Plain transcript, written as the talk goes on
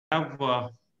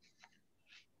have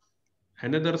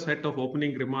another set of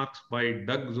opening remarks by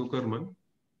Doug Zuckerman.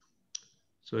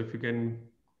 So if you can.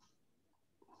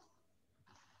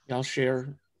 I'll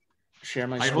share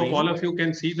my screen. I hope all of you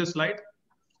can see the slide.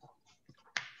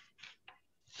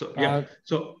 So yeah,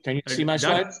 so can you see my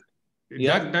slide?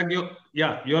 Doug,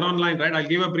 you're online, right? I'll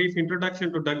give a brief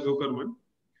introduction to Doug Zuckerman.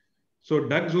 So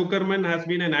Doug Zuckerman has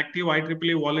been an active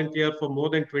IEEE volunteer for more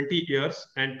than 20 years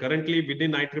and currently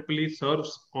within IEEE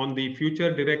serves on the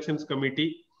Future Directions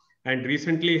Committee and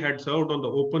recently had served on the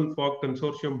Open Fog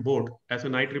Consortium board as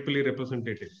an IEEE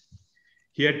representative.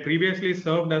 He had previously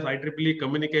served as IEEE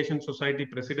Communication Society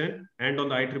president and on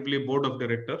the IEEE board of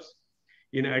directors,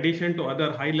 in addition to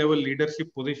other high-level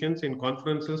leadership positions in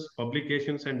conferences,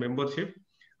 publications, and membership,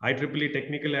 IEEE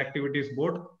Technical Activities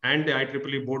Board and the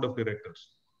IEEE Board of Directors.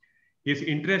 His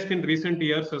interest in recent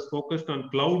years has focused on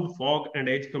cloud, fog, and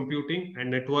edge computing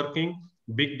and networking,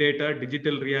 big data,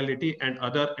 digital reality, and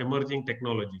other emerging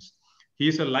technologies. He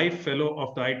is a life fellow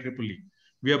of the IEEE.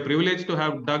 We are privileged to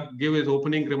have Doug give his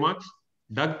opening remarks.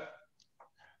 Doug,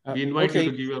 we invite you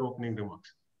to give your opening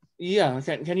remarks. Yeah,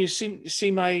 can you see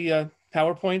my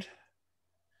PowerPoint?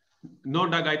 No,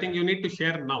 Doug, I think you need to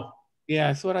share now. Yeah,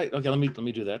 I thought okay, let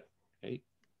me do that.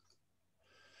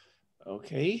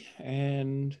 Okay,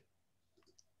 and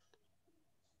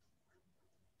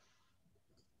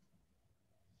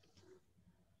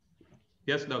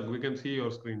yes, Doug, we can see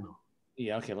your screen now.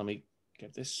 Yeah, okay, let me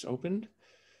get this opened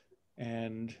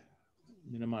and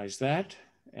minimize that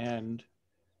and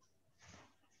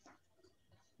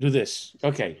do this.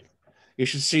 Okay, you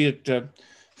should see it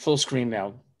full screen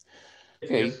now.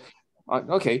 Okay. Yes.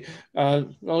 Okay.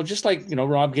 Well, just like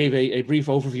Rob gave a brief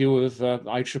overview of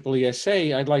IEEE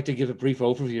SA, I'd like to give a brief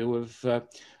overview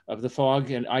of the fog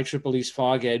and IEEE's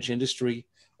fog edge industry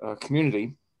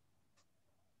community.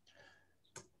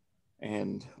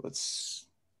 And let's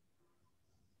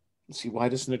see, why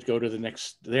doesn't it go to the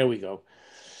next? There we go.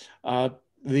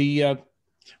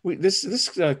 This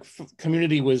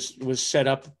community was set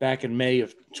up back in May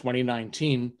of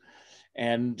 2019,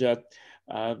 and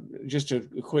just a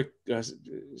quick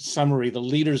summary. The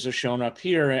leaders are shown up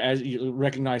here, as you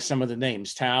recognize some of the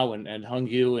names: Tao and Hung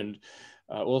Yu, and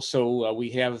also we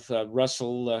have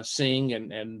Russell Singh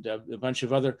and a bunch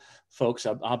of other folks.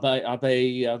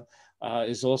 Abe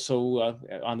is also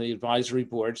on the advisory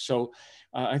board. So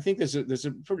I think there's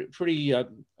a pretty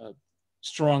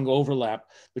strong overlap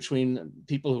between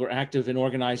people who are active in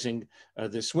organizing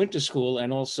this winter school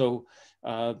and also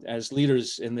as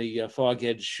leaders in the fog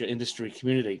edge industry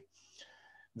community.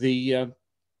 I'm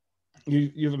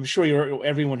sure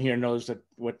everyone here knows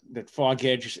that fog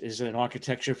edge is an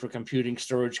architecture for computing,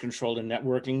 storage, control, and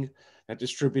networking that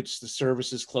distributes the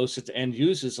services closer to end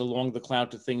users along the cloud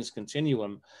to things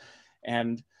continuum.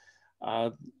 And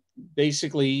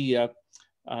basically,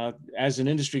 as an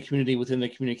industry community within the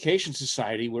Communication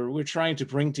Society, we're trying to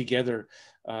bring together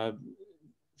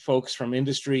folks from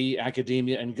industry,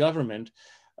 academia, and government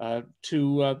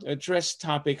to address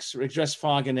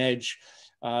fog and edge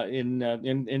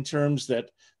in terms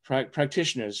that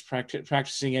practitioners,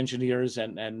 practicing engineers,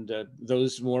 and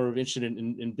those more interested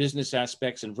in business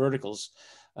aspects and verticals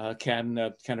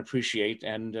can appreciate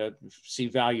and see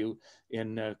value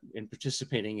in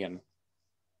participating in.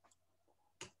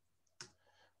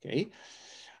 Okay.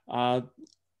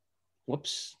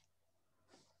 Whoops.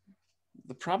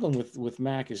 The problem with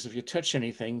Mac is if you touch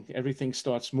anything, everything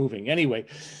starts moving. Anyway,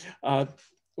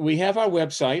 we have our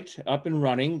website up and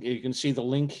running. You can see the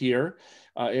link here.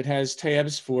 It has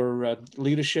tabs for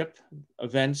leadership,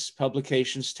 events,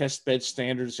 publications, test bed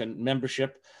standards, and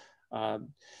membership.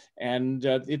 And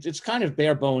it's kind of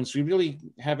bare bones. We really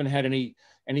haven't had any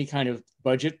kind of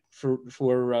budget for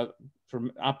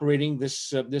operating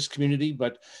this community,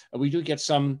 but we do get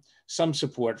some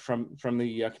support from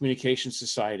the Communication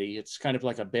Society. It's kind of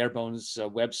like a bare bones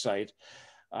website.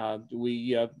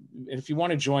 If you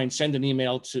want to join, send an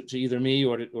email to either me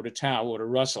or to Tao or to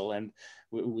Russell, and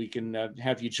we can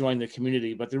have you join the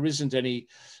community. But there isn't any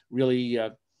really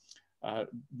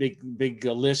big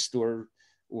list or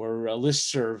a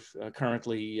listserv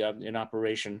currently in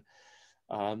operation,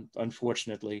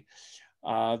 unfortunately.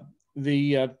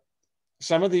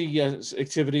 Some of the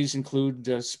activities include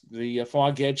the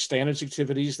fog edge standards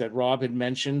activities that Rob had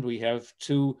mentioned. We have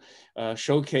two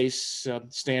showcase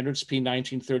standards,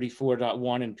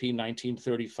 P1934.1 and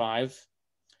P1935.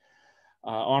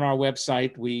 On our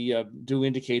website, we do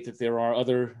indicate that there are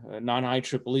other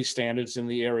non-IEEE standards in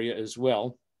the area as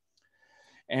well.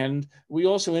 And we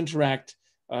also interact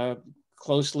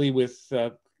closely with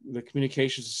the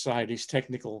Communication Society's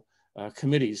technical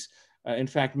committees. In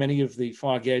fact, many of the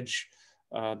fog edge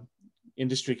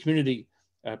industry community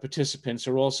participants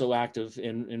are also active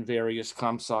in various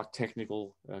ComSoc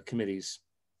technical committees.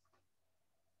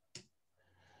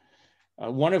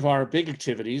 One of our big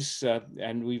activities,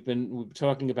 and we've been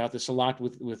talking about this a lot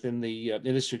within the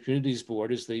Industry Communities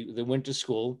Board, is the winter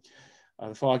school,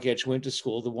 the Fog Edge Winter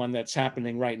School, the one that's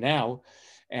happening right now.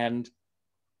 And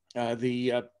as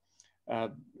you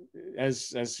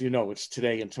know, it's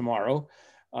today and tomorrow.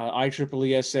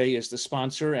 IEEE is the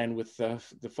sponsor, and with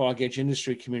the Fog Edge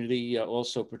industry community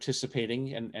also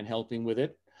participating and helping with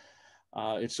it.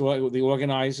 The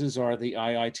organizers are the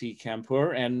IIT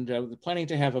Kanpur, and we're planning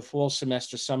to have a fall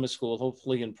semester summer school,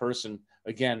 hopefully in person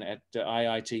again at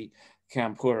IIT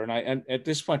Kanpur. And at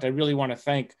this point, I really want to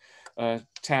thank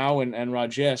Tao and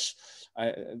Rajesh.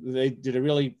 They did a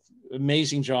really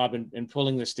amazing job in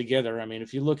pulling this together. I mean,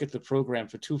 if you look at the program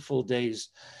for 2 full days,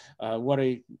 what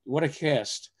a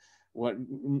cast!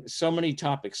 So many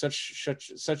topics,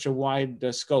 such a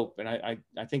wide scope, and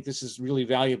I think this is really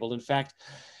valuable. In fact,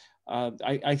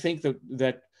 I think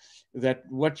that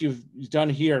what you've done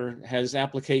here has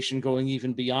application going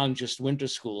even beyond just winter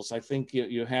schools. I think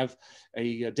you have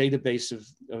a database of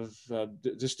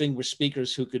distinguished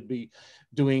speakers who could be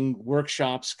doing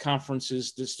workshops,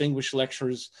 conferences, distinguished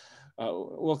lectures,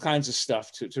 all kinds of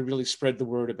stuff to really spread the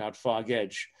word about Fog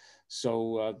Edge.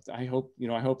 So I hope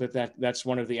that's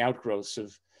one of the outgrowths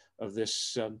of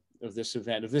this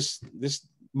event, of this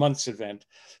month's event,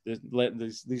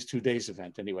 these 2 days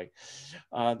event. Anyway,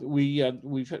 we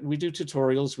do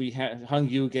tutorials. Hung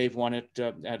Yu gave one at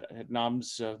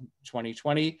NOMS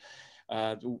 2020.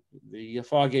 The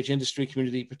Fog Edge industry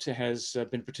community has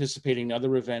been participating in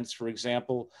other events. For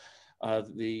example,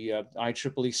 the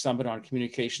IEEE Summit on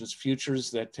Communications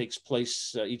Futures that takes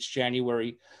place each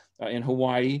January in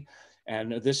Hawaii.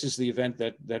 And this is the event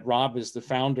that Rob is the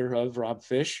founder of, Rob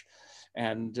Fish.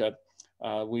 And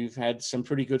we've had some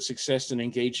pretty good success in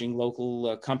engaging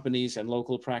local companies and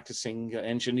local practicing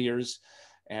engineers.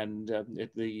 And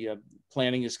the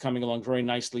planning is coming along very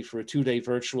nicely for a 2-day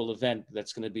virtual event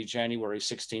that's going to be January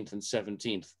 16th and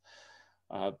 17th.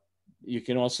 You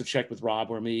can also check with Rob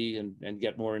or me and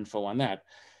get more info on that.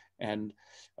 And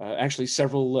actually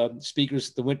several speakers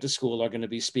at the Winter School are going to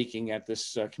be speaking at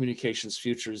this Communications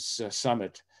Futures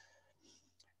Summit.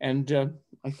 And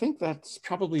I think that's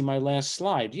probably my last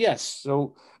slide. Yes,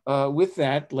 so with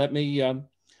that, let me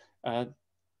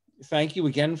thank you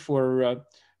again for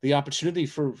the opportunity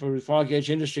for the Fog Edge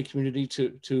industry community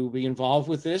to be involved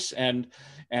with this. And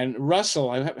Russell,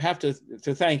 I have to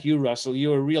thank you, Russell.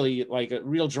 You are really like a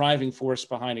real driving force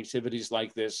behind activities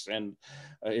like this, and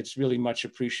it's really much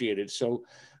appreciated. So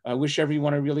I wish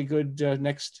everyone a really good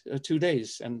next 2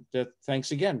 days, and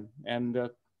thanks again, and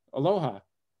aloha.